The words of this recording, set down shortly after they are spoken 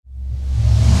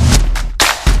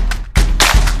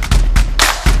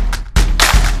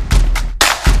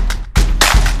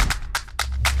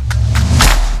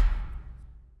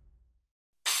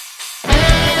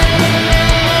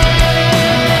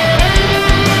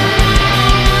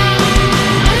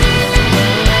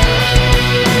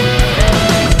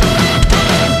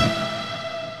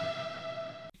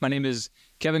My name is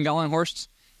Kevin Gollenhorst.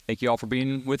 Thank you all for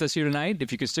being with us here tonight.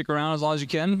 If you can stick around as long as you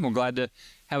can, we're glad to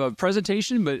have a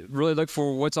presentation, but really look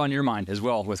for what's on your mind as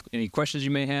well with any questions you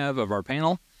may have of our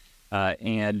panel.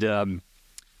 Again,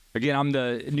 I'm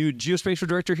the new Geospatial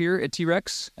Director here at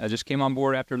T-Rex. I just came on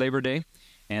board after Labor Day.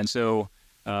 And so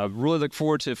really look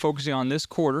forward to focusing on this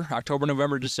quarter, October,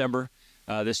 November, December,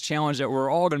 this challenge that we're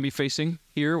all going to be facing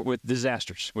here with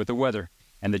disasters, with the weather,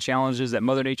 and the challenges that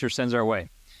Mother Nature sends our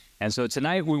way. And so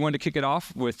tonight we wanted to kick it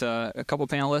off with a couple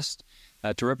panelists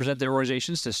to represent their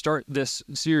organizations to start this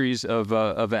series of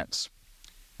events.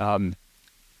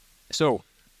 So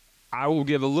I will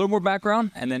give a little more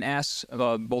background and then ask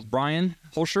both Brian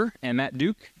Holscher and Matt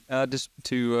Duke just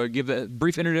to give a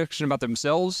brief introduction about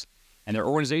themselves and their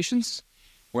organizations.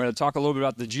 We're going to talk a little bit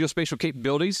about the geospatial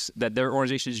capabilities that their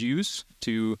organizations use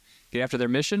to get after their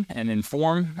mission and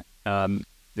inform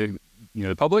the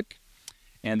public.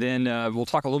 And then we'll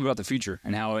talk a little bit about the future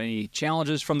and how any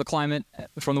challenges from the climate,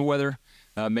 from the weather,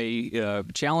 may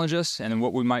challenge us, and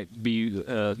what we might be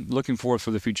looking for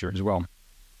the future as well.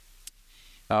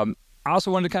 I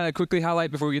also wanted to kind of quickly highlight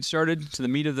before we get started to the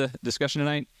meat of the discussion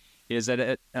tonight is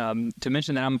that to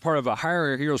mention that I'm part of a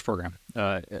Hire Our Heroes program,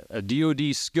 a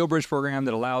DoD skill bridge program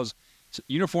that allows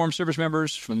uniformed service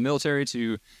members from the military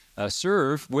to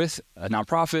serve with a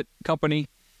nonprofit company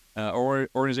or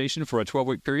organization for a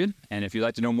 12-week period. And if you'd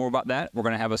like to know more about that, we're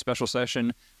going to have a special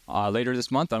session later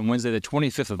this month on Wednesday, the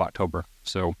 25th of October.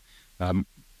 So,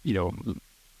 we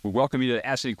welcome you to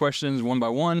ask any questions one by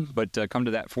one, but come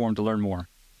to that forum to learn more.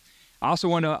 I also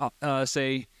want to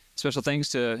say special thanks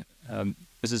to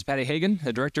Mrs. Patty Hagan,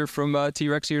 the director from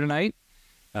T-Rex here tonight,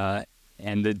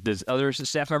 and the other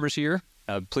staff members here.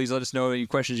 Please let us know any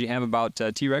questions you have about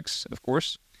T-Rex, of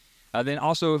course. Then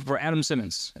also for Adam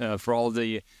Simmons for all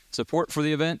the support for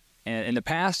the event and in the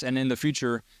past and in the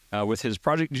future with his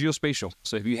Project Geospatial.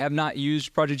 So if you have not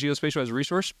used Project Geospatial as a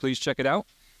resource, please check it out.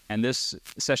 And this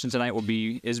session tonight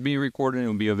is being recorded and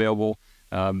will be available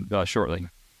shortly.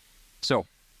 So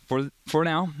for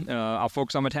now, I'll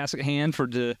focus on my task at hand for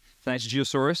tonight's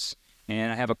Geosaurus,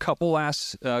 and I have a couple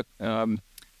last admin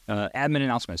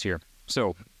announcements here.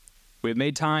 So we have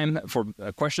made time for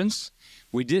questions.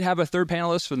 We did have a third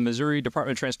panelist from the Missouri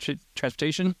Department of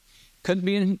Transportation. Couldn't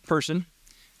be in person.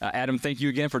 Adam, thank you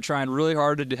again for trying really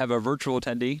hard to have a virtual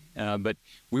attendee. But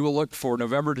we will look for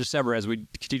November, December as we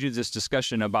continue this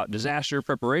discussion about disaster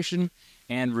preparation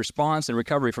and response and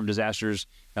recovery from disasters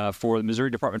for the Missouri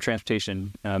Department of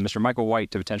Transportation, Mr. Michael White,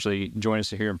 to potentially join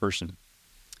us here in person.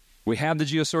 We have the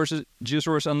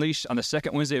Geosaurus Unleashed on the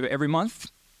second Wednesday of every month.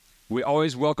 We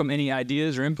always welcome any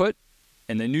ideas or input.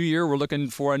 In the new year, we're looking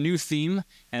for a new theme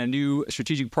and a new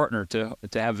strategic partner to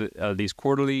have these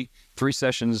quarterly 3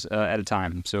 sessions at a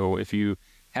time. So if you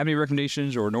have any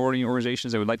recommendations or know any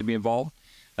organizations that would like to be involved,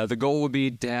 the goal would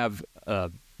be to have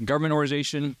government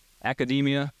organization,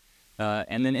 academia,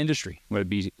 and then industry, whether it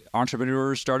be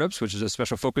entrepreneurs, startups, which is a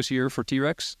special focus here for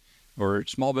T-Rex, or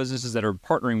small businesses that are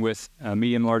partnering with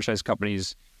medium, large-sized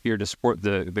companies here to support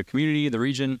the community, the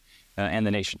region, and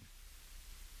the nation.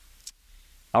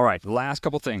 All right, the last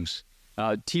couple things.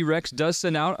 T-Rex does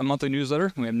send out a monthly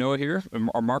newsletter. We have Noah here,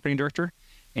 our marketing director,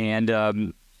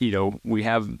 and we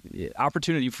have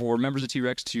opportunity for members of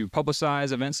T-Rex to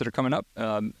publicize events that are coming up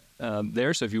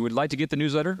there. So if you would like to get the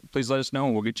newsletter, please let us know,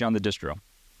 and we'll get you on the distro.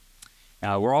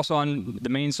 We're also on the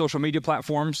main social media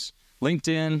platforms: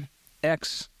 LinkedIn,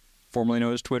 X, formerly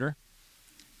known as Twitter,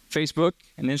 Facebook,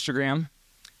 and Instagram.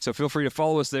 So feel free to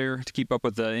follow us there to keep up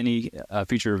with any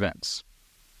future events.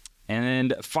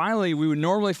 And finally, we would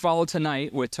normally follow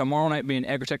tonight with tomorrow night being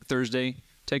Agritech Thursday,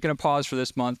 taking a pause for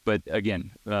this month. But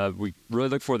again, we really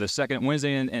look for the second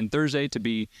Wednesday and Thursday to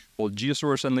be both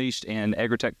Geosaurus Unleashed and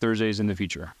Agritech Thursdays in the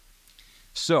future.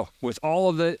 So with all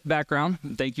of the background,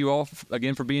 thank you all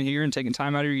again for being here and taking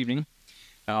time out of your evening.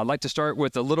 I'd like to start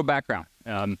with a little background.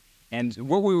 And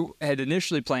what we had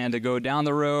initially planned to go down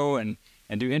the row and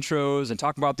do intros and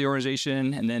talk about the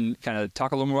organization, and then kind of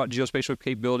talk a little more about geospatial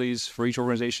capabilities for each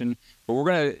organization. But we're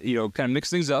going to, kind of mix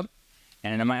things up.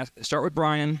 And I'm going to start with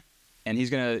Brian, and he's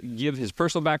going to give his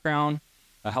personal background,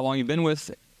 how long you've been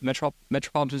with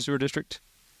Metropolitan Sewer District,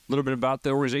 a little bit about the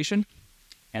organization,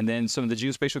 and then some of the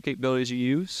geospatial capabilities you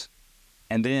use,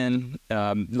 and then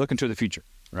look into the future,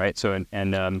 right? So,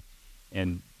 and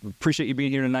appreciate you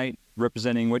being here tonight,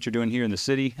 representing what you're doing here in the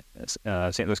city,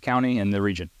 St. Louis County, and the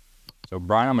region. So,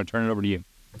 Brian, I'm going to turn it over to you.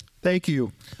 Thank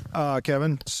you,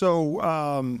 Kevin.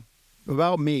 So,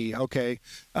 about me, okay.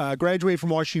 Graduated from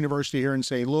Washington University here in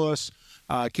St. Louis.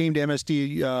 Came to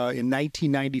MSD in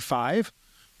 1995.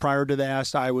 Prior to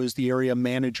that, I was the area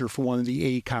manager for one of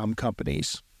the AECOM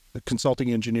companies, the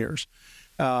consulting engineers.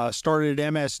 Started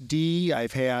at MSD.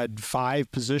 I've had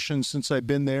 5 positions since I've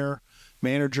been there: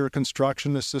 manager,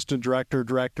 construction, assistant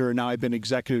director, and now I've been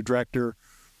executive director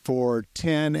for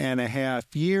 10 and a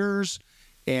half years,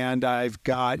 and I've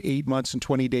got 8 months and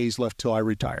 20 days left till I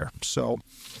retire. So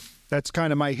that's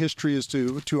kind of my history as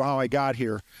to how I got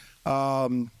here.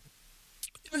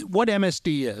 What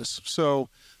MSD is. So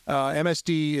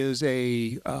MSD is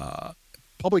a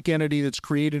public entity that's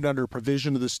created under a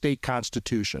provision of the state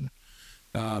constitution.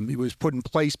 It was put in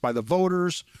place by the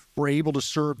voters. We're able to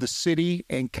serve the city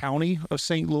and county of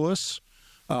St. Louis.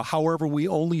 However, we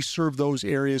only serve those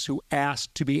areas who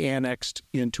ask to be annexed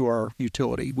into our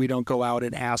utility. We don't go out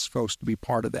and ask folks to be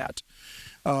part of that.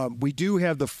 We do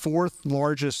have the 4th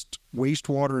largest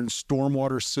wastewater and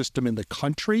stormwater system in the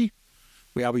country.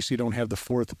 We obviously don't have the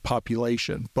 4th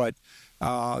population, but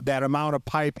that amount of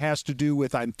pipe has to do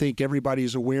with, I think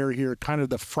everybody's aware here, kind of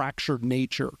the fractured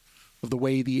nature of the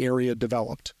way the area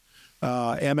developed.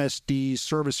 MSD's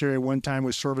service area one time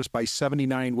was serviced by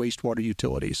 79 wastewater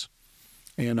utilities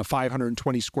in a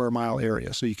 520 square mile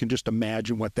area. So you can just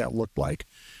imagine what that looked like.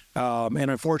 And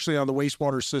unfortunately on the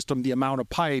wastewater system, the amount of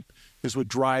pipe is what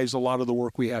drives a lot of the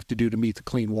work we have to do to meet the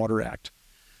Clean Water Act.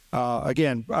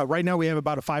 Right now we have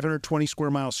about a 520 square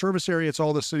mile service area. It's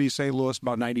all the city of St. Louis,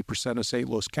 about 90% of St.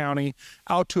 Louis County,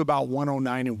 out to about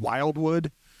 109 in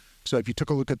Wildwood. So if you took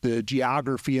a look at the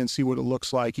geography and see what it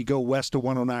looks like, you go west of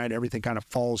 109, everything kind of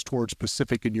falls towards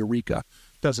Pacific and Eureka.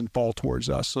 Doesn't fall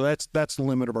towards us. So that's the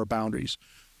limit of our boundaries.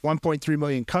 1.3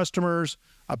 million customers,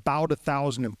 about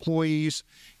 1,000 employees,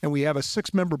 and we have a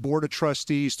 6-member board of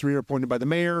trustees. 3 are appointed by the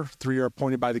mayor, 3 are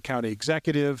appointed by the county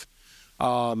executive.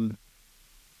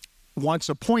 Once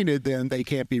appointed, then they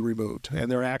can't be removed,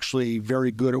 and they're actually very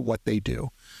good at what they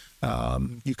do.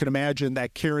 You can imagine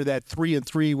that 3 and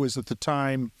 3 was at the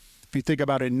time, if you think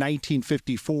about it, in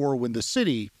 1954 when the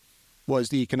city was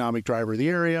the economic driver of the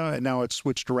area, and now it's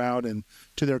switched around, and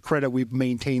to their credit, we've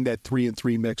maintained that 3 and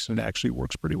 3 mix, and it actually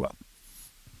works pretty well.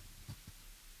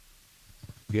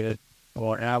 Good.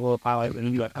 Well, I will highlight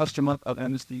when you got customer of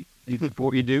MSD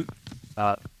before you do.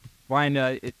 Brian,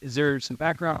 is there some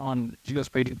background on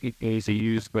geospatial PPAs they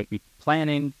use, like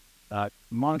planning,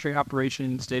 monitoring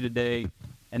operations day to day,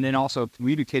 and then also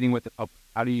communicating with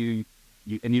how do you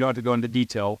and you don't have to go into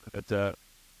detail, but do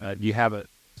you have a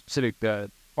specific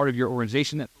part of your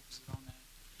organization that focuses on that?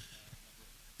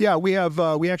 Yeah, we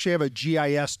actually have a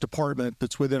GIS department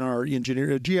that's within our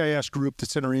a GIS group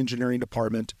that's in our engineering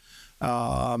department.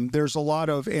 There's a lot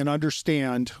of, and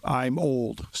understand, I'm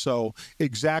old, so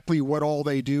exactly what all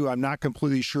they do, I'm not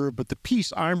completely sure, but the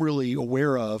piece I'm really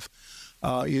aware of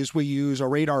is we use a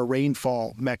radar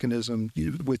rainfall mechanism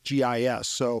with GIS.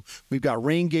 So we've got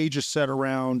rain gauges set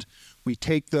around. We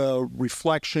take the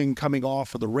reflection coming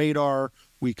off of the radar.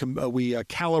 We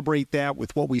calibrate that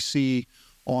with what we see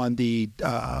on the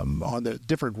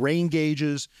different rain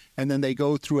gauges, and then they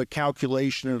go through a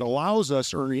calculation. It allows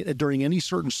us during any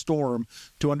certain storm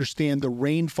to understand the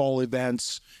rainfall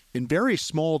events in very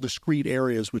small, discrete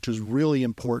areas, which is really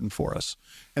important for us.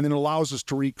 And then it allows us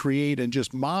to recreate and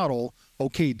just model,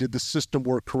 okay, did the system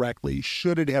work correctly?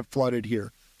 Should it have flooded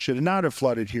here? Should it not have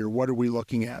flooded here? What are we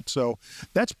looking at? So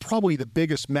that's probably the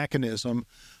biggest mechanism.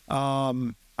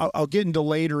 I'll get into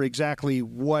later exactly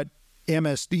what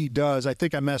MSD does. I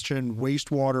think I mentioned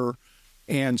wastewater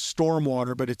and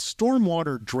stormwater, but it's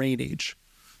stormwater drainage.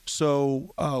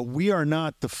 So we are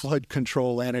not the flood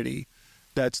control entity.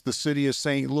 That's the city of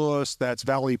St. Louis. That's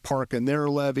Valley Park and their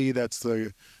levee. That's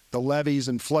the levees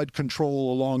and flood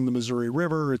control along the Missouri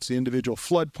River. It's the individual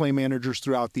floodplain managers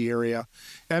throughout the area.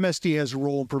 MSD has a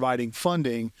role in providing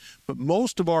funding, but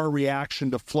most of our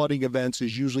reaction to flooding events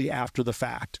is usually after the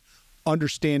fact,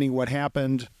 understanding what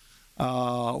happened,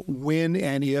 when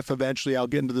and if eventually, I'll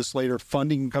get into this later,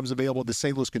 funding becomes available, the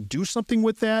St. Louis can do something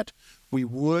with that. We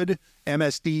would.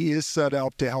 MSD is set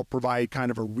up to help provide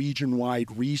kind of a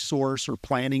region-wide resource or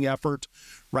planning effort.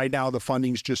 Right now, the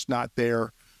funding's just not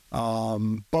there.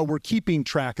 But we're keeping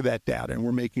track of that data, and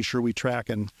we're making sure we track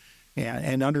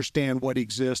and understand what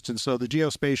exists. And so the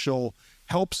geospatial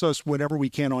helps us whenever we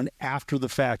can on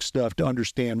after-the-fact stuff to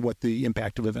understand what the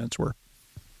impact of events were.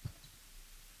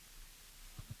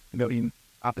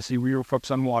 Obviously, we were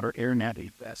focused on water, air, and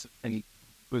that's and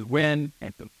with wind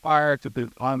and the fire to the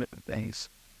climate and things.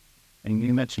 And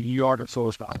you mentioned you are the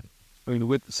source of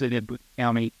with the city of the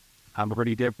county. I'm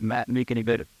already different from that, making a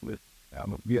bit with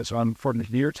so I'm for the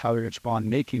years how they respond,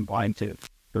 making blind to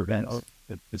events.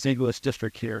 The St. Louis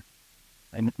district here,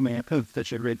 and man,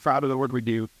 such a great proud of the work we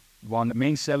do on the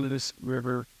main side of this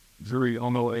river, Missouri,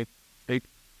 Illinois. A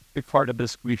big part of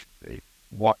this we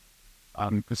walk.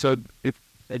 So if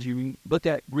as you looked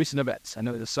at recent events, I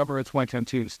know the summer of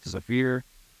 2022 is a severe,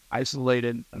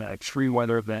 isolated, extreme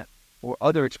weather event, or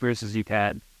other experiences you've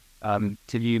had, and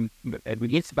we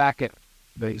get back at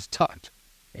these tough.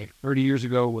 30 years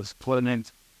ago was flooding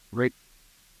great,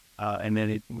 and then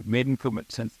it made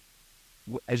improvement since.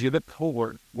 As you look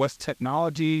forward, what's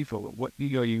technology for what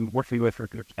you working with for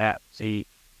at the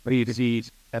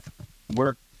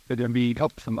work could there be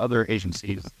help from other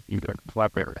agencies you could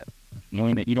collaborate with,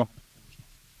 knowing that you don't.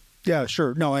 Yeah,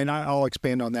 sure. No, and I'll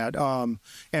expand on that.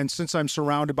 And since I'm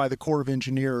surrounded by the Corps of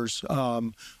Engineers,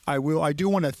 I do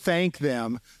want to thank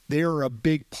them. They're a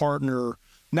big partner,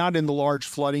 not in the large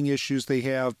flooding issues they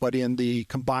have, but in the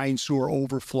combined sewer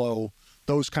overflow,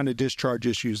 those kind of discharge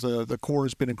issues. The Corps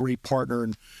has been a great partner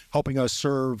in helping us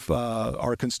serve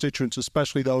our constituents,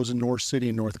 especially those in North City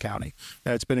and North County.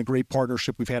 And it's been a great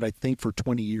partnership we've had, I think, for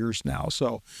 20 years now.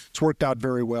 So it's worked out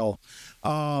very well.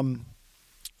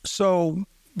 So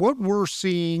what we're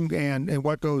seeing and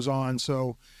what goes on.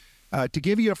 So to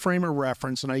give you a frame of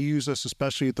reference, and I use this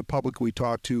especially at the public we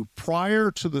talk to,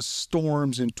 prior to the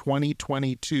storms in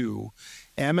 2022,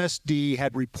 MSD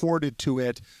had reported to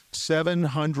it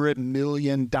 $700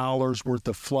 million worth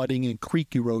of flooding and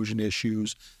creek erosion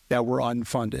issues that were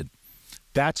unfunded.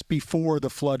 That's before the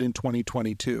flood in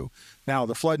 2022. Now,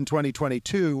 the flood in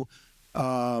 2022,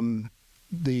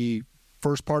 the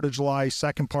first part of July,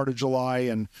 second part of July,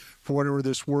 and for whatever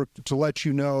this worked, to let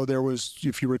you know, there was,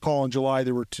 if you recall, in July,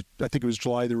 there were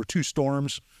two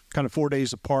storms, kind of 4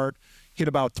 days apart, hit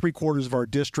about 3/4 of our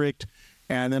district,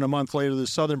 and then a month later, the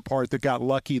southern part that got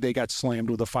lucky, they got slammed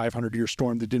with a 500-year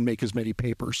storm that didn't make as many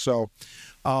papers. So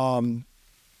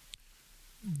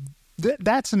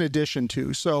that's an addition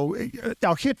to. So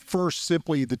I'll hit first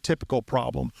simply the typical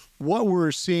problem. What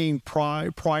we're seeing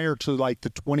prior to like the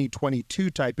 2022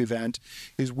 type event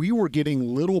is we were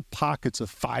getting little pockets of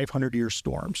 500-year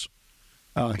storms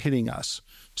hitting us.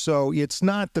 So it's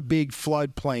not the big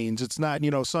floodplains. It's not,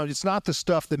 so it's not the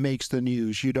stuff that makes the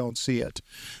news. You don't see it.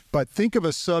 But think of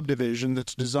a subdivision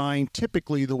that's designed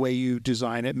typically the way you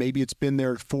design it. Maybe it's been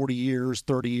there 40 years,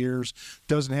 30 years,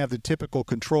 doesn't have the typical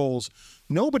controls.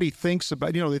 Nobody thinks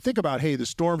about, they think about, hey, the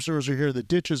storm sewers are here, the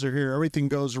ditches are here, everything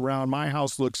goes around, my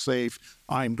house looks safe,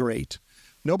 I'm great.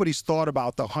 Nobody's thought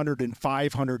about the 100 and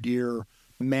 500-year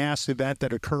mass event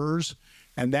that occurs.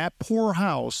 And that poor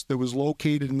house that was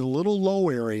located in the little low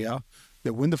area,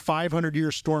 that when the 500-year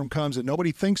storm comes that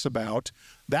nobody thinks about,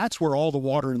 that's where all the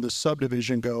water in the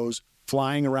subdivision goes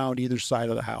flying around either side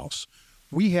of the house.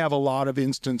 We have a lot of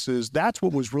instances. That's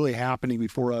what was really happening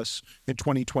before us in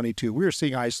 2022. We were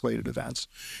seeing isolated events.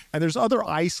 And there's other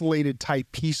isolated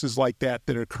type pieces like that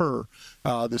occur.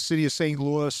 The city of St.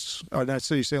 Louis, or not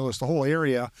city of St. Louis, the whole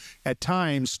area, at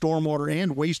times, stormwater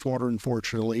and wastewater,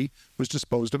 unfortunately, was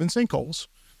disposed of in sinkholes.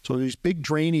 So these big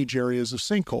drainage areas of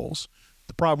sinkholes.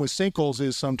 The problem with sinkholes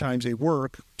is sometimes they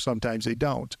work, sometimes they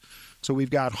don't. So we've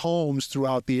got homes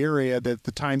throughout the area that at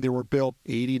the time they were built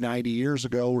 80, 90 years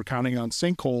ago, we're counting on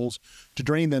sinkholes to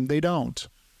drain them. They don't.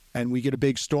 And we get a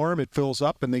big storm, it fills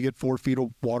up, and they get 4 feet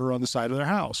of water on the side of their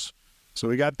house. So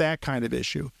we got that kind of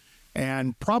issue.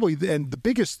 And the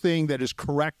biggest thing that is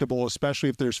correctable, especially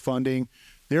if there's funding,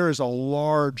 there is a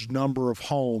large number of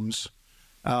homes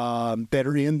that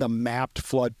are in the mapped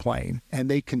floodplain,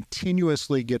 and they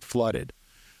continuously get flooded.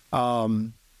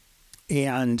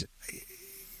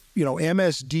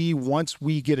 MSD, once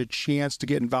we get a chance to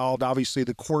get involved, obviously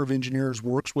the Corps of Engineers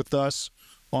works with us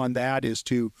on that as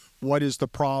to what is the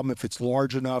problem, if it's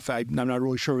large enough. I'm not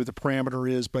really sure what the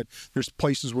parameter is, but there's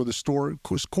places where the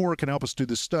Corps can help us do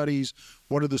the studies.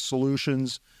 What are the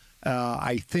solutions?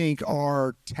 I think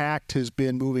our tact has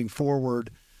been moving forward.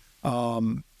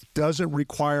 Doesn't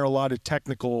require a lot of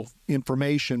technical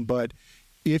information, but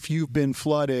if you've been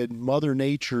flooded, Mother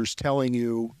Nature's telling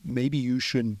you maybe you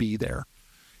shouldn't be there.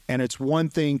 And it's one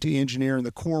thing to engineer, and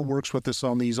the Corps works with us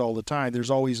on these all the time. There's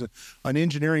always an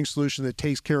engineering solution that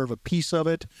takes care of a piece of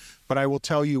it. But I will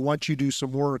tell you, once you do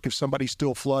some work, if somebody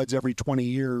still floods every 20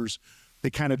 years, they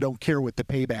kind of don't care what the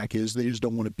payback is. They just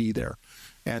don't want to be there.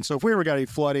 And so if we ever got any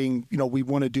flooding, we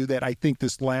want to do that. I think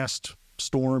this last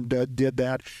storm did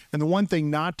that. And the one thing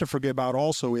not to forget about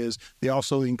also is they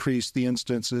also increased the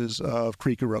instances of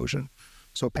creek erosion.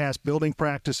 So past building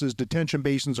practices, detention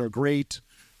basins are great.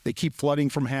 They keep flooding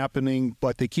from happening,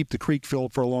 but they keep the creek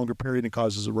filled for a longer period and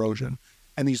causes erosion.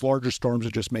 And these larger storms are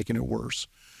just making it worse.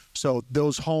 So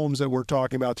those homes that we're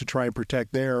talking about to try and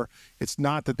protect there, it's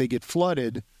not that they get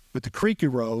flooded, but the creek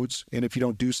erodes. And if you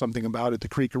don't do something about it, the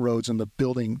creek erodes and the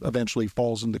building eventually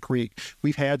falls in the creek.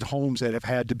 We've had homes that have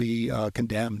had to be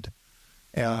condemned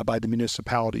by the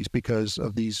municipalities because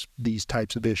of these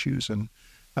types of issues. And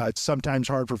It's sometimes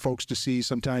hard for folks to see.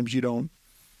 Sometimes you don't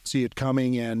see it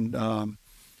coming, and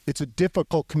it's a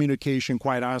difficult communication,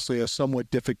 quite honestly, a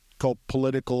somewhat difficult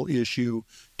political issue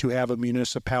to have a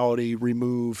municipality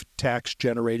remove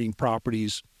tax-generating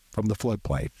properties from the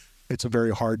floodplain. It's a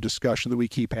very hard discussion that we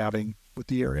keep having with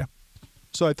the area.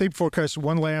 So I think, forecast,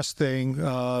 one last thing,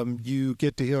 you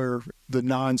get to hear the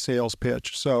non-sales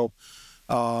pitch. So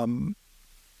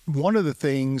one of the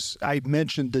things I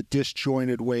mentioned, the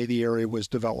disjointed way the area was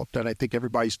developed, and I think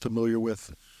everybody's familiar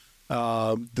with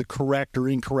the correct or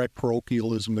incorrect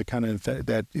parochialism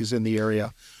that is in the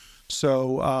area.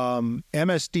 So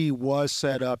MSD was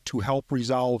set up to help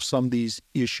resolve some of these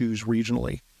issues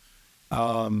regionally.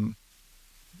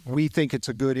 We think it's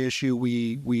a good issue.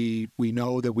 We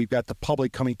know that we've got the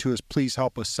public coming to us. Please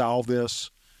help us solve this.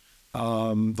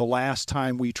 The last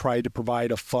time we tried to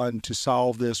provide a fund to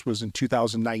solve this was in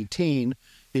 2019.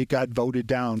 It got voted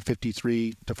down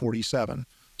 53 to 47.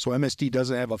 So MSD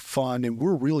doesn't have a fund, and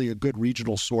we're really a good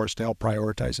regional source to help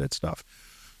prioritize that stuff.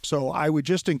 So I would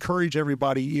just encourage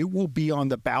everybody, it will be on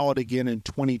the ballot again in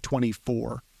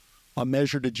 2024, a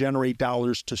measure to generate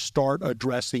dollars to start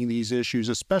addressing these issues,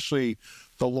 especially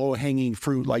the low-hanging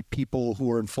fruit like people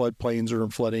who are in floodplains or in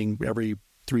flooding every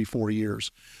 3-4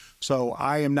 years. So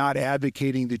I am not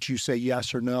advocating that you say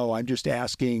yes or no. I'm just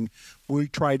asking, we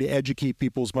try to educate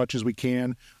people as much as we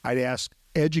can. I'd ask,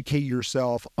 educate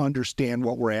yourself, understand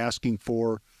what we're asking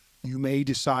for. You may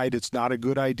decide it's not a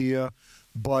good idea,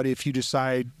 but if you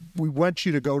decide, we want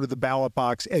you to go to the ballot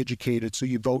box educated so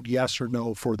you vote yes or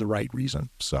no for the right reason.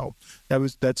 So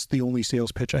that's the only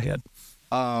sales pitch I had.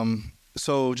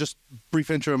 So just brief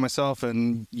intro of myself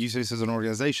and USACE as an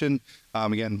organization.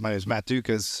 Again, my name is Matt Duke,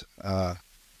 as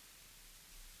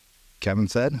Kevin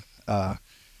said.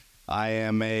 I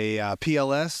am a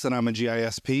PLS, and I'm a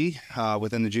GISP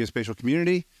within the geospatial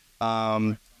community.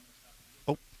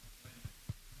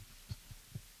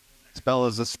 Spell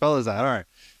is that. All right.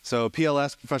 So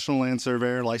PLS, professional land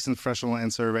surveyor, licensed professional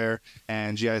land surveyor,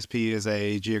 and GISP is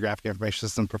a geographic information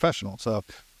system professional. So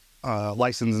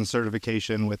license and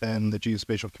certification within the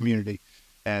geospatial community.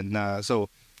 And so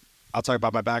I'll talk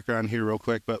about my background here real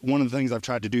quick. But one of the things I've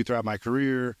tried to do throughout my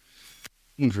career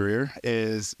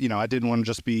is, I didn't want to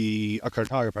just be a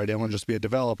cartographer. I didn't want to just be a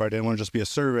developer. I didn't want to just be a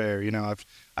surveyor.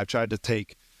 I've tried to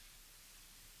take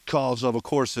college level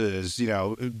courses,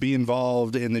 be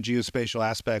involved in the geospatial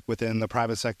aspect within the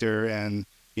private sector and,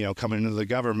 coming into the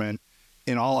government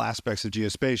in all aspects of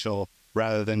geospatial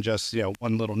rather than just,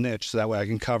 one little niche. So that way I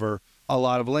can cover a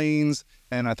lot of lanes.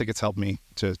 And I think it's helped me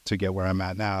to get where I'm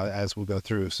at now as we'll go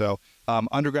through. So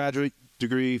undergraduate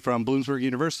degree from Bloomsburg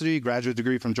University, graduate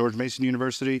degree from George Mason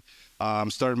University.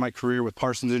 Started my career with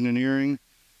Parsons Engineering.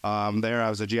 There I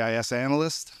was a GIS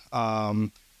analyst.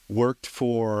 Worked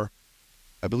for,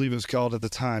 I believe it was called at the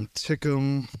time,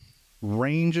 Tickham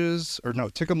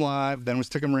Live, then it was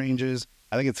Tickham Ranges.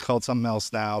 I think it's called something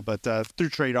else now, but through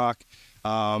TRADOC.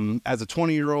 As a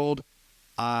 20-year-old,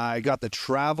 I got to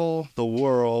travel the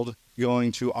world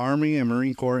going to Army and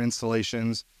Marine Corps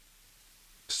installations,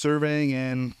 surveying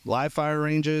in live fire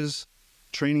ranges,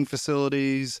 training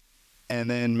facilities, and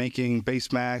then making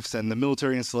base maps and the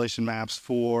military installation maps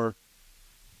for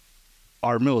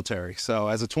our military. So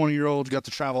as a 20-year-old, got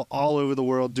to travel all over the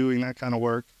world doing that kind of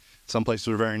work. Some places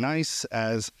were very nice,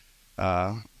 as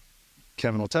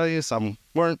Kevin will tell you, some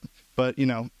weren't. But,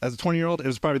 as a 20-year-old, it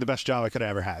was probably the best job I could have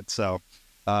ever had. So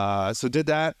did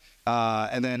that.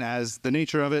 And then as the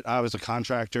nature of it, I was a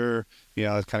contractor,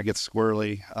 it kind of gets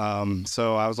squirrely.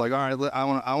 So I was like, all right,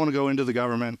 I want to go into the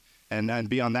government and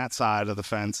be on that side of the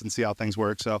fence and see how things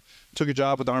work. So took a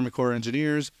job with the Army Corps of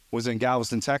Engineers, was in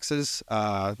Galveston, Texas,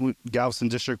 Galveston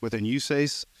district within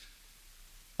USACE.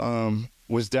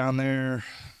 Was down there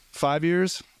 5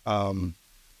 years,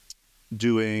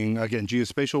 doing, again,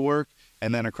 geospatial work.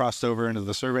 And then I crossed over into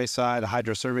the survey side, a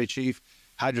hydro survey chief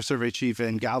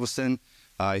in Galveston.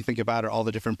 You think about it, all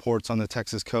the different ports on the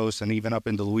Texas coast and even up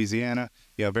into Louisiana.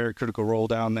 Very critical role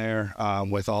down there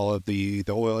with all of the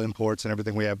oil imports and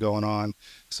everything we have going on.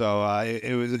 So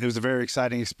it was a very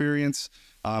exciting experience.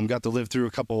 Got to live through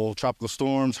a couple tropical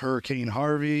storms, Hurricane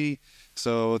Harvey.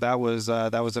 So that was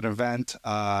an event.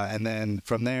 And then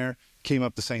from there, came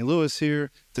up to St. Louis here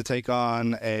to take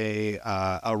on a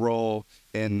role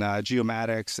in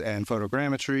geomatics and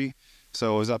photogrammetry.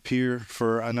 So I was up here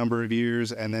for a number of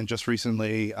years, and then just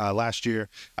recently, last year,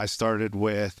 I started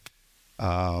with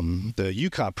the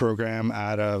UCOP program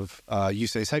out of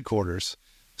USACE headquarters.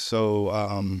 So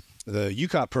the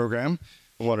UCOP program,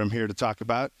 what I'm here to talk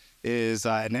about, is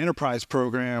an enterprise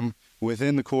program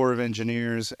within the Corps of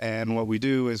Engineers, and what we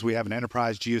do is we have an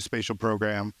enterprise geospatial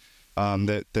program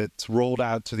that's rolled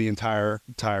out to the entire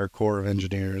Corps of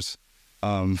Engineers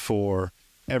for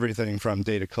everything from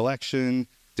data collection,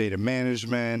 data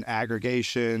management,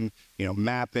 aggregation,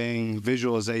 mapping,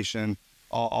 visualization,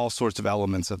 all sorts of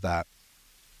elements of that.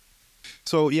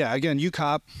 So yeah, again,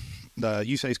 UCOP, the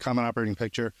USACE Common Operating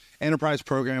Picture, enterprise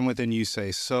program within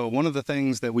USACE. So one of the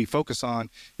things that we focus on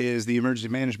is the emergency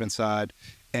management side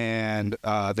and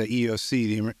the EOC,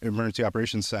 the Emergency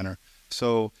Operations Center.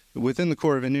 So within the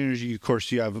Corps of Engineers, of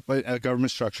course, you have a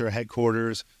government structure, a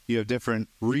headquarters, you have different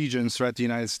regions throughout the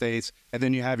United States, and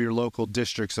then you have your local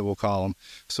districts that we'll call them.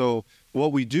 So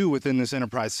what we do within this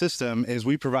enterprise system is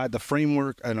we provide the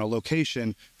framework and a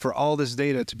location for all this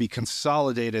data to be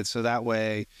consolidated, so that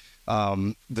way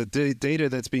the data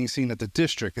that's being seen at the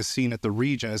district is seen at the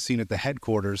region, is seen at the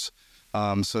headquarters.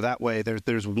 So that way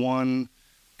there's one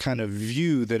kind of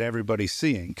view that everybody's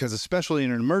seeing, because especially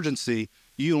in an emergency,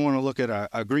 you don't want to look at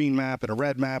a green map and a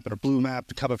red map and a blue map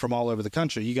coming from all over the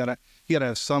country. You gotta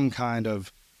have some kind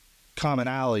of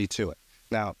commonality to it.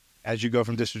 Now, as you go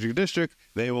from district to district,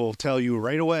 they will tell you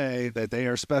right away that they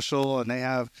are special and they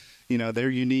have, they're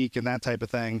unique and that type of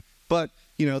thing. But,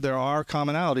 there are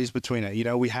commonalities between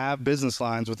it. We have business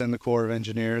lines within the Corps of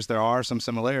Engineers. There are some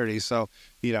similarities. So,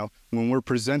 when we're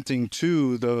presenting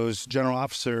to those general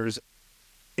officers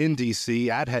in DC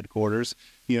at headquarters,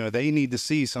 they need to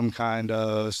see some kind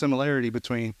of similarity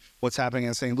between what's happening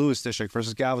in St. Louis district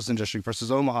versus Galveston district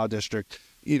versus Omaha district,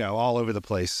 all over the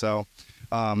place. So,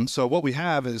 so what we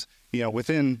have is,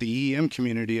 within the EM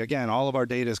community, again, all of our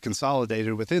data is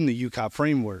consolidated within the UCOP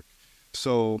framework.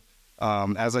 So,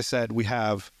 as I said, we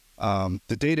have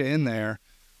the data in there,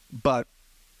 but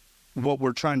what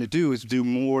we're trying to do is do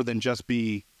more than just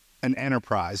be an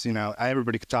enterprise.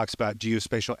 Everybody talks about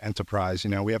geospatial enterprise.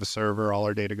 We have a server, all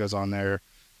our data goes on there,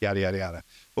 yada, yada, yada.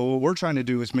 But what we're trying to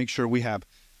do is make sure we have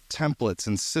templates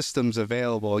and systems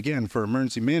available, again, for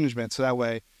emergency management. So that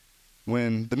way,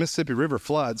 when the Mississippi River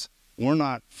floods, we're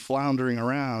not floundering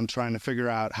around trying to figure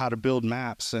out how to build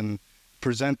maps and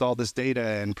present all this data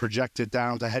and project it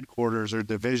down to headquarters or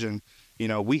division.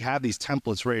 We have these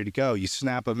templates ready to go. You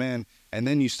snap them in, and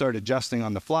then you start adjusting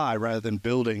on the fly rather than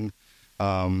building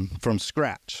from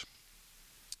scratch.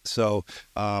 So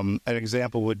an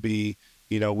example would be,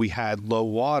 we had low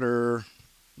water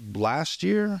last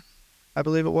year, I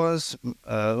believe it was,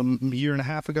 a year and a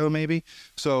half ago maybe.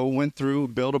 So went through,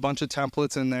 built a bunch of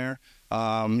templates in there.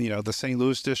 The St.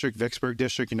 Louis district, Vicksburg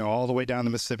district, all the way down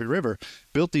the Mississippi River,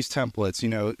 built these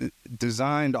templates,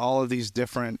 designed all of these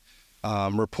different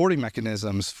reporting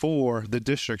mechanisms for the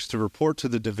districts to report to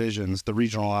the divisions, the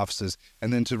regional offices,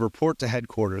 and then to report to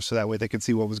headquarters, so that way they could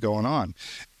see what was going on.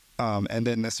 And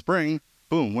then this spring,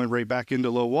 boom, went right back into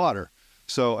low water.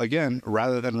 So again,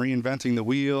 rather than reinventing the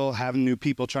wheel, having new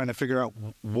people trying to figure out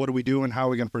what do we do and how are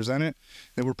we going to present it,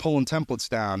 then we're pulling templates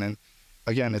down. And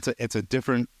again, it's a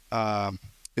different,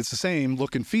 it's the same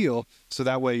look and feel, so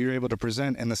that way you're able to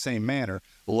present in the same manner.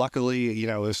 Luckily,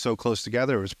 it was so close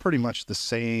together, it was pretty much the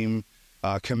same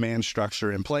command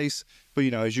structure in place.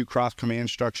 But, as you cross command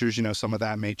structures, some of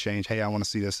that may change. Hey, I want to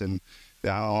see this in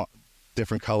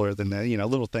different color than that.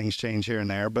 Little things change here and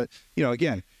there. But,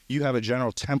 again, you have a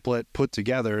general template put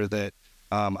together that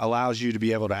allows you to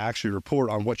be able to actually report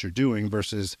on what you're doing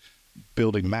versus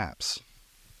building maps.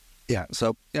 Yeah.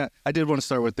 So yeah, I did want to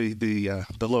start with the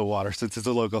low water, since it's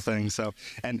a local thing. So,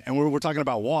 and we're talking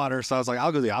about water. So I was like,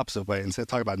 I'll go the opposite way and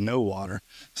talk about no water.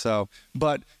 So,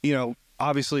 but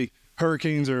obviously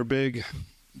hurricanes are a big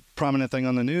prominent thing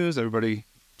on the news. Everybody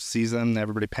sees them.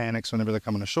 Everybody panics whenever they're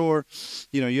coming ashore.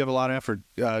 You have a lot of effort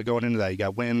going into that. You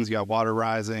got winds, you got water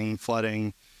rising,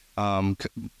 flooding,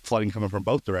 flooding coming from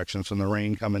both directions, from the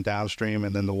rain coming downstream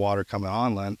and then the water coming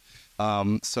onland.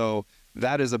 So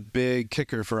that is a big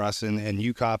kicker for us in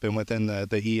UCOP and within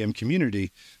the EM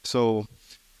community. So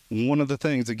one of the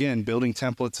things, again, building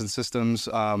templates and systems,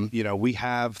 we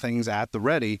have things at the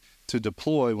ready to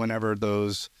deploy whenever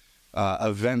those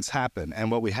events happen. And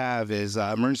what we have is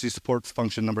emergency support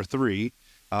function number 3.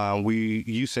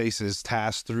 USACE is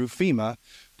tasked through FEMA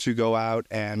to go out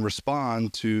and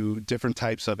respond to different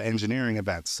types of engineering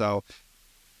events. So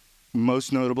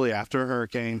most notably after a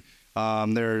hurricane,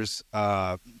 there's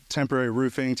temporary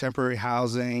roofing, temporary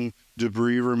housing,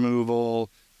 debris removal,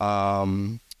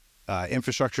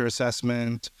 infrastructure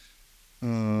assessment,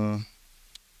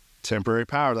 temporary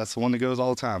power. That's the one that goes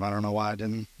all the time. I don't know why I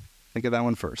didn't think of that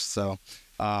one first. So,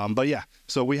 but yeah,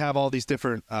 so we have all these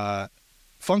different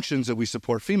functions that we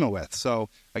support FEMA with. So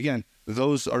again,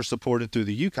 those are supported through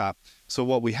the UCOP. So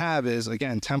what we have is,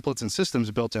 again, templates and systems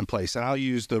built in place. And I'll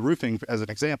use the roofing as an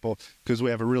example because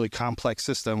we have a really complex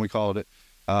system. We called it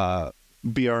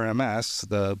BRMS,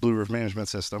 the Blue Roof Management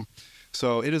System.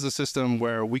 So it is a system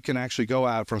where we can actually go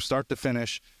out from start to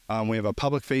finish. We have a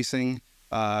public-facing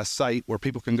site where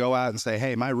people can go out and say,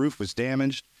 hey, my roof was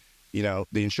damaged. You know,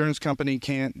 the insurance company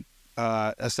can't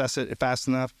assess it fast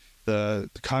enough. The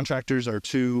contractors are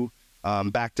too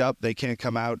backed up. They can't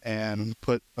come out and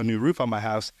put a new roof on my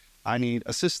house. I need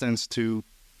assistance to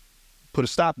put a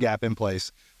stopgap in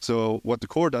place. So what the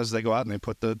Corps does is they go out and they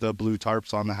put the blue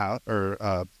tarps on the house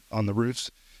or on the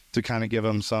roofs to kind of give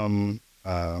them some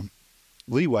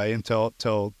leeway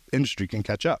until industry can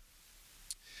catch up.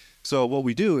 So what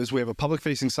we do is we have a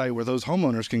public-facing site where those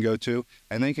homeowners can go to,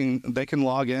 and they can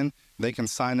log in, they can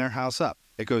sign their house up.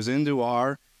 It goes into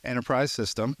our enterprise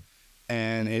system,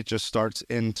 and it just starts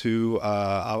into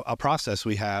a process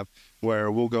we have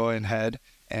where we'll go ahead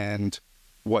and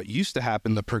what used to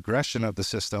happen, the progression of the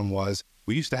system was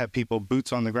we used to have people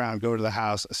boots on the ground, go to the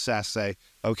house, assess, say,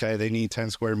 okay, they need 10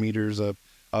 square meters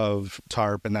of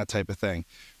tarp and that type of thing.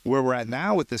 Where we're at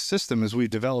now with this system is we've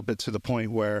developed it to the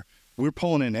point where we're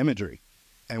pulling in imagery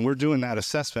and we're doing that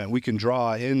assessment. We can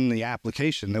draw in the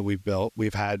application that we've built. We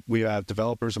have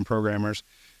developers and programmers,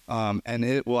 and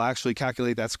it will actually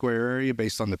calculate that square area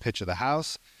based on the pitch of the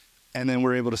house. And then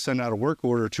we're able to send out a work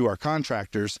order to our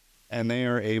contractors, and they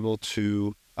are able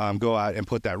to go out and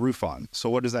put that roof on. So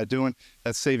what is that doing?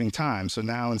 That's saving time. So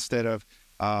now instead of,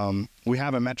 we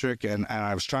have a metric, and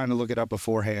I was trying to look it up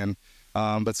beforehand,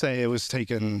 but say it was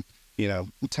taking,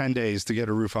 10 days to get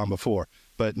a roof on before.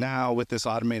 But now with this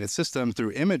automated system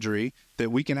through imagery that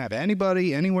we can have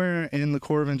anybody anywhere in the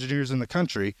Corps of Engineers in the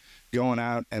country going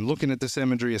out and looking at this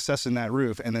imagery, assessing that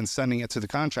roof, and then sending it to the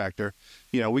contractor,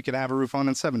 we could have a roof on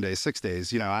in 7 days, 6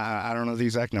 days. I don't know the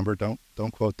exact number. Don't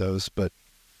quote those, but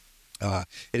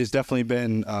it has definitely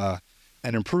been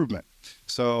an improvement.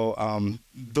 So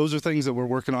those are things that we're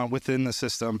working on within the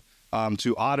system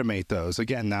to automate those.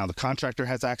 Again, now the contractor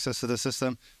has access to the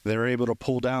system. They're able to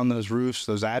pull down those roofs,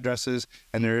 those addresses,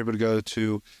 and they're able to go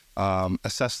to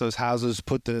assess those houses,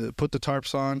 put the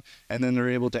tarps on, and then they're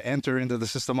able to enter into the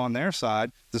system on their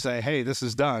side to say, hey, this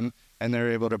is done, and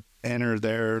they're able to enter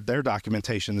their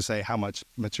documentation to say how much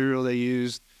material they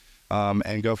used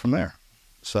and go from there.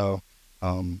 So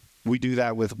we do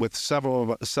that with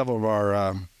several of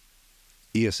our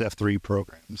ESF3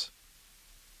 programs.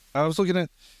 I was looking at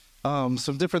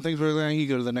some different things. We're going to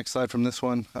go to the next slide from this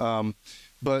one.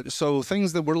 But so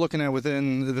things that we're looking at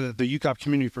within the UCOP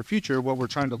community for future, what we're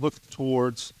trying to look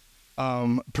towards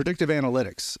predictive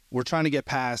analytics. We're trying to get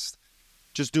past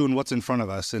just doing what's in front of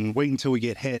us and wait until we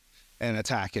get hit and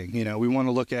attacking. We want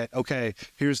to look at, okay,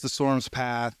 here's the storm's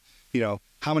path.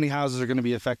 How many houses are going to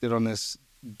be affected on this?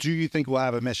 Do you think we'll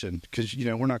have a mission? Because,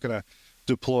 we're not going to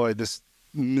deploy this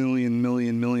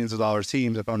millions of dollars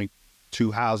teams if only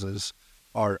 2 houses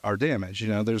are damaged.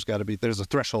 There's a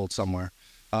threshold somewhere.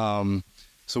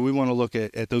 So we want to look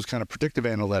at those kind of predictive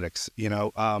analytics.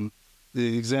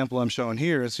 The example I'm showing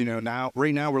here is,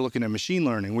 right now we're looking at machine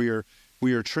learning.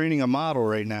 We are training a model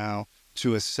right now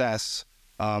to assess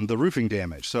the roofing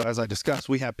damage. So as I discussed,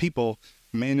 we have people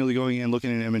manually going in,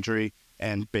 looking at imagery,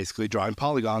 and basically drawing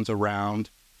polygons around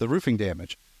the roofing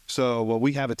damage. So what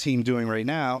we have a team doing right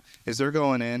now is they're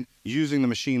going in using the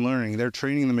machine learning. They're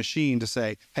training the machine to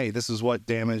say, hey, this is what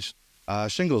damaged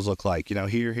shingles look like.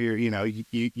 Here,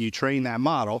 you train that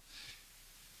model,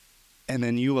 and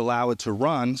then you allow it to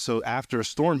run. So after a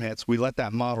storm hits, we let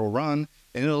that model run,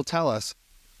 and it'll tell us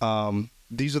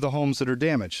these are the homes that are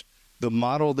damaged. The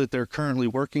model that they're currently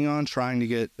working on, trying to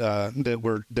get that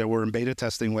we're in beta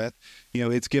testing with,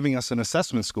 it's giving us an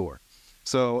assessment score.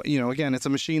 So, again, it's a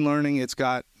machine learning. It's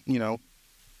got,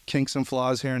 kinks and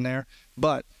flaws here and there,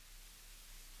 but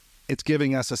it's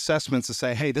giving us assessments to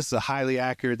say, hey, this is a highly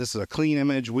accurate, this is a clean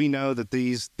image. We know that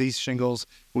these shingles,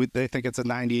 they think it's a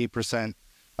 98%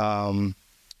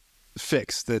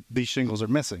 fix that these shingles are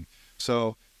missing.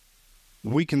 So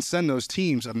we can send those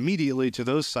teams immediately to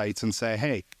those sites and say,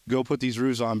 hey, go put these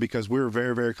roofs on because we're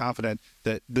very, very confident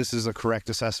that this is a correct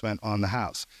assessment on the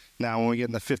house. Now, when we get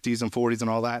in the 50s and 40s and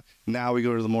all that, now we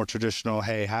go to the more traditional,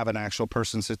 hey, have an actual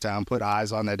person sit down, put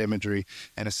eyes on that imagery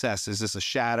and assess, is this a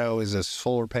shadow? Is this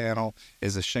solar panel?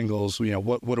 Is this shingles?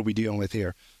 What are we dealing with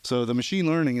here? So the machine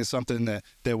learning is something that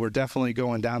we're definitely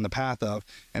going down the path of.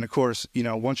 And of course,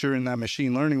 once you're in that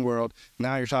machine learning world,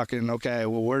 now you're talking, okay,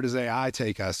 well, where does AI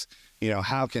take us?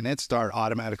 How can it start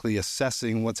automatically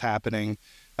assessing what's happening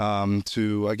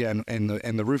to, again,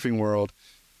 in the roofing world,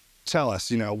 tell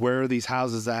us, where are these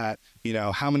houses at?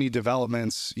 How many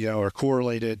developments, are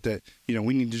correlated that,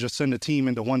 we need to just send a team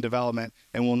into one development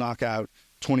and we'll knock out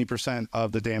 20%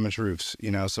 of the damaged roofs,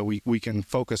 so we can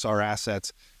focus our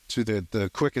assets to the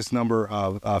quickest number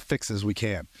of fixes we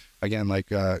can. Again, like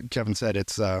Kevin said,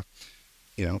 it's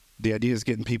the idea is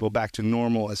getting people back to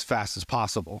normal as fast as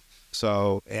possible.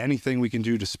 So anything we can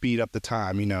do to speed up the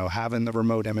time, having the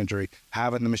remote imagery,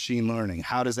 having the machine learning,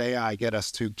 how does AI get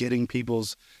us to getting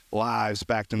people's lives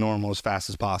back to normal as fast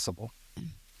as possible?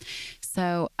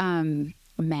 So,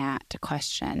 Matt,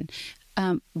 question.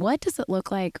 What does it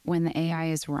look like when the AI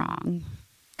is wrong?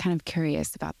 Kind of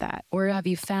curious about that. Or have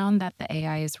you found that the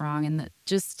AI is wrong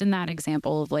just in that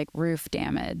example of like roof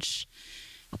damage?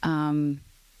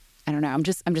 I don't know. I'm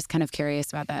just kind of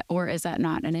curious about that. Or is that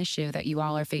not an issue that you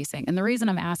all are facing? And the reason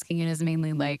I'm asking it is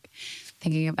mainly like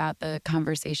thinking about the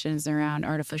conversations around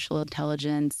artificial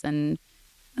intelligence and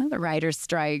the writer's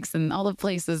strikes and all the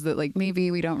places that like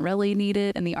maybe we don't really need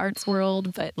it in the arts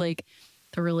world, but like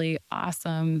the really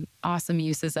awesome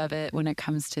uses of it when it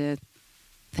comes to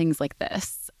things like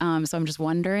this. So I'm just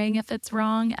wondering if it's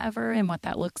wrong ever and what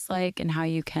that looks like and how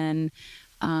you can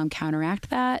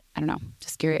counteract that. I don't know.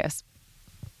 Just curious.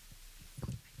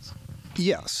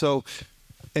 Yeah. So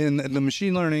in the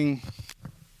machine learning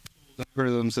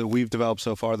algorithms that we've developed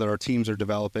so far that our teams are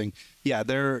developing,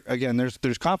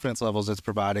 there's confidence levels it's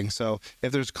providing. So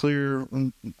if there's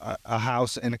a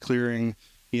house in a clearing,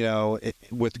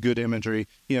 with good imagery,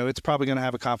 it's probably going to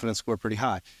have a confidence score pretty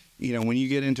high. When you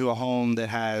get into a home that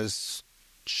has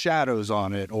shadows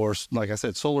on it, or like I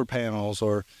said, solar panels,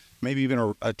 or maybe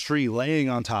even a tree laying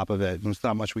on top of it. There's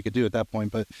not much we could do at that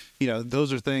point, but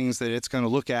those are things that it's going to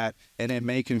look at, and it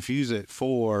may confuse it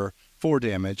for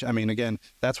damage. I mean, again,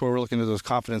 that's where we're looking at those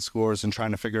confidence scores and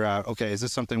trying to figure out, okay, is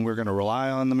this something we're going to rely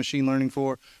on the machine learning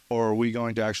for, or are we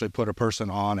going to actually put a person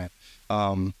on it?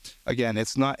 Again,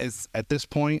 it's at this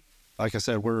point, like I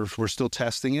said, we're still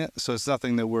testing it, so it's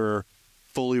nothing that we're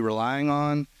fully relying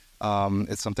on.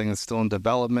 It's something that's still in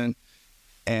development,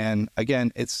 and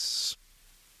again, it's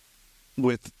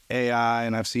with AI,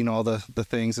 and I've seen all the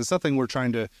things. It's nothing we're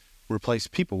trying to replace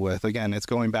people with. Again, it's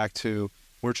going back to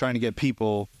we're trying to get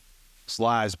people's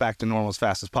lives back to normal as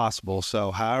fast as possible.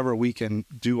 So however we can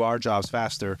do our jobs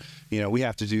faster, we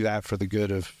have to do that for the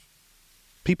good of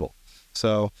people.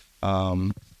 So,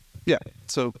 So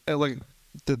like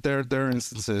there are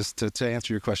instances to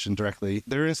answer your question directly.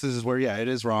 There are instances where, it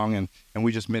is wrong, and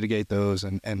we just mitigate those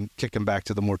and kick them back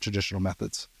to the more traditional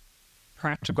methods.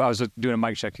 Practical. I was doing a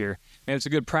mic check here, and it's a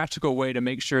good practical way to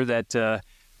make sure that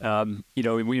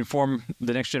we inform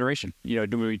the next generation.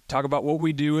 Do we talk about what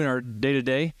we do in our day to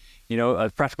day? A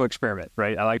practical experiment,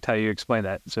 right? I liked how you explained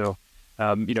that. So,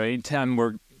 anytime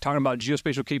we're talking about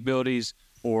geospatial capabilities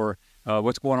or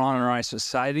what's going on in our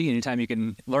society, anytime you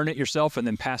can learn it yourself and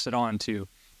then pass it on to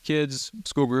kids,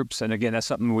 school groups, and again, that's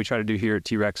something we try to do here at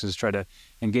T-Rex, is try to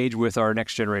engage with our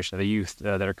next generation, the youth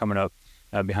that are coming up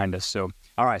behind us. So.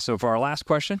 All right, so for our last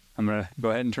question, I'm going to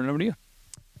go ahead and turn it over to you.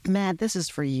 Matt, this is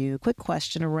for you. Quick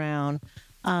question around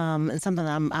and something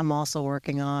I'm also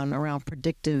working on around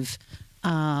predictive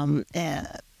analytics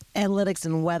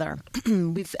and weather.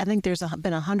 I think there's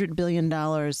been $100 billion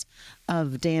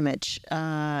of damage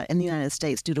in the United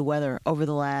States due to weather over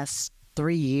the last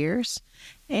 3 years,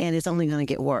 and it's only going to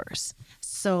get worse.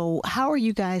 So how are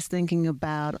you guys thinking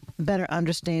about better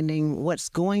understanding what's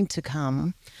going to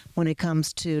come when it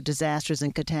comes to disasters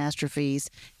and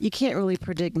catastrophes? You can't really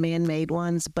predict man-made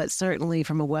ones, but certainly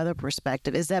from a weather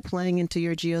perspective, is that playing into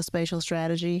your geospatial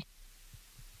strategy?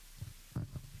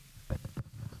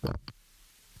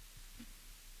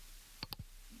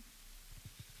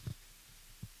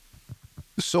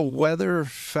 So weather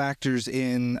factors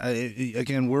in,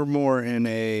 again, we're more in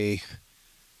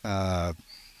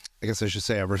I guess I should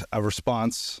say a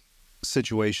response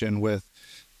situation with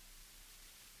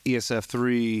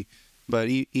ESF3, but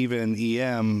even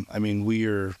EM, I mean, we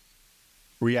are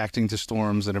reacting to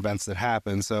storms and events that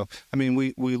happen. So, I mean,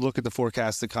 we look at the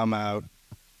forecasts that come out,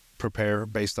 prepare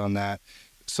based on that.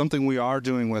 Something we are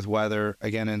doing with weather,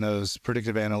 again, in those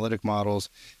predictive analytic models,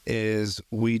 is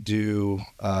we do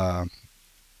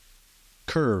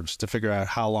curves to figure out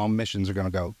how long missions are going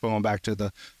to go. Going back to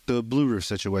the blue roof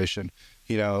situation,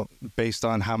 based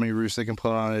on how many roofs they can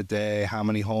put on a day, how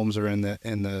many homes are in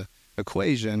the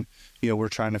equation, we're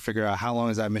trying to figure out how long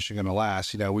is that mission going to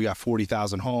last. We got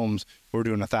 40,000 homes, we're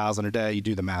doing 1,000 a day. You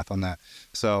do the math on that.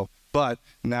 So, but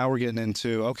now we're getting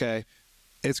into, okay,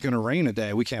 it's going to rain a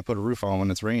day. We can't put a roof on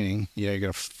when it's raining. You're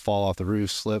going to fall off the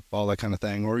roof, slip, all that kind of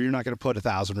thing. Or you're not going to put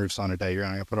 1,000 roofs on a day. You're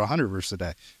going to put 100 roofs a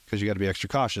day because you got to be extra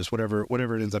cautious, whatever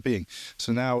it ends up being.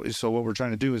 So what we're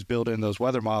trying to do is build in those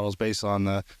weather models based on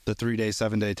the 3-day,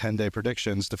 7-day, 10-day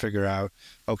predictions to figure out,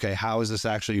 okay, how is this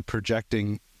actually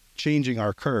changing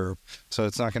our curve? So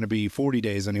it's not going to be 40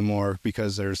 days anymore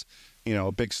because there's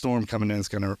a big storm coming in is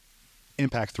going to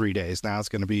impact 3 days. Now it's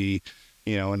going to be,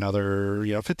 another,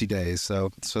 50 days. So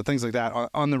things like that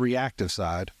on the reactive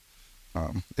side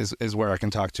is where I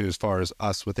can talk to as far as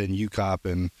us within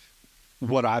UCOP and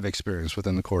what I've experienced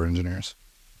within the Corps of Engineers.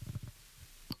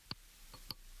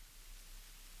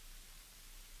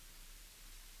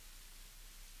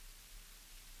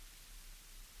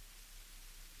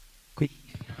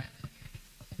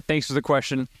 Thanks for the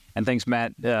question, and thanks,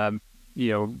 Matt, for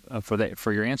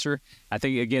your answer. I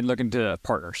think, again, looking to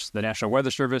partners, the National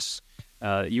Weather Service,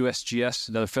 USGS,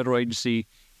 another federal agency,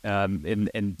 and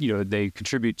they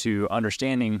contribute to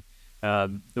understanding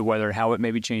the weather, how it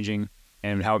may be changing,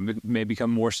 and how it may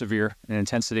become more severe in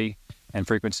intensity and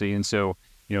frequency. And so,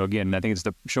 again, I think it's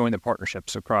showing the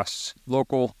partnerships across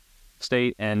local,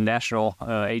 state, and national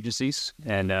agencies,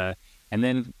 and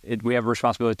then we have a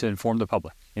responsibility to inform the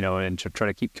public, and to try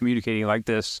to keep communicating like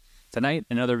this tonight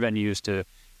and other venues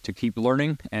to keep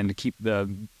learning and to keep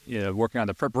working on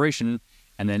the preparation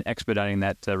and then expediting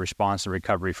that response and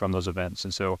recovery from those events.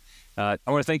 And so I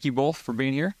want to thank you both for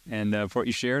being here and for what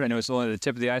you shared. I know it's only the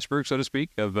tip of the iceberg, so to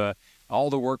speak, of all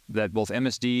the work that both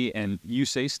MSD and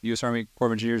USACE, the U.S. Army Corps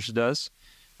of Engineers, does.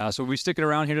 So we'll be sticking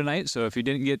around here tonight. So if you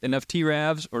didn't get enough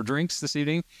T-Ravs or drinks this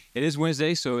evening, it is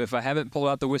Wednesday. So if I haven't pulled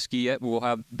out the whiskey yet, we'll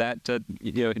have that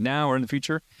now or in the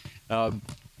future.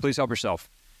 Please help yourself.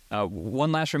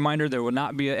 One last reminder, there will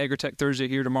not be an Agritech Thursday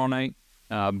here tomorrow night.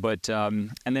 And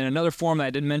then another forum that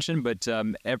I didn't mention, but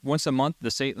once a month,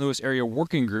 the St. Louis Area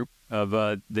Working Group of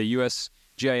the U.S.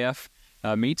 GIF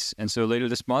meets. And so later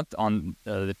this month, on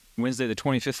Wednesday, the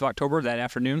 25th of October, that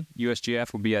afternoon,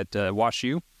 USGF will be at Wash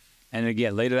U. And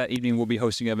again, later that evening, we'll be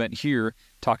hosting an event here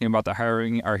talking about the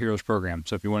Hiring Our Heroes program.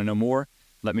 So if you want to know more,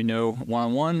 let me know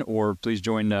one-on-one, or please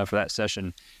join for that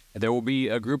session. There will be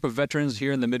a group of veterans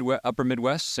here in the upper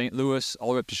Midwest, St. Louis, all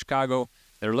the way up to Chicago,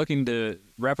 that are looking to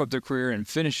wrap up their career and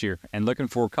finish here and looking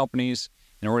for companies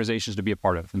and organizations to be a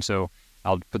part of. And so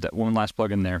I'll put that one last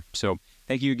plug in there. So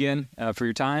thank you again for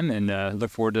your time, and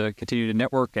look forward to continue to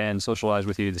network and socialize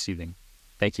with you this evening.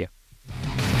 Thank you.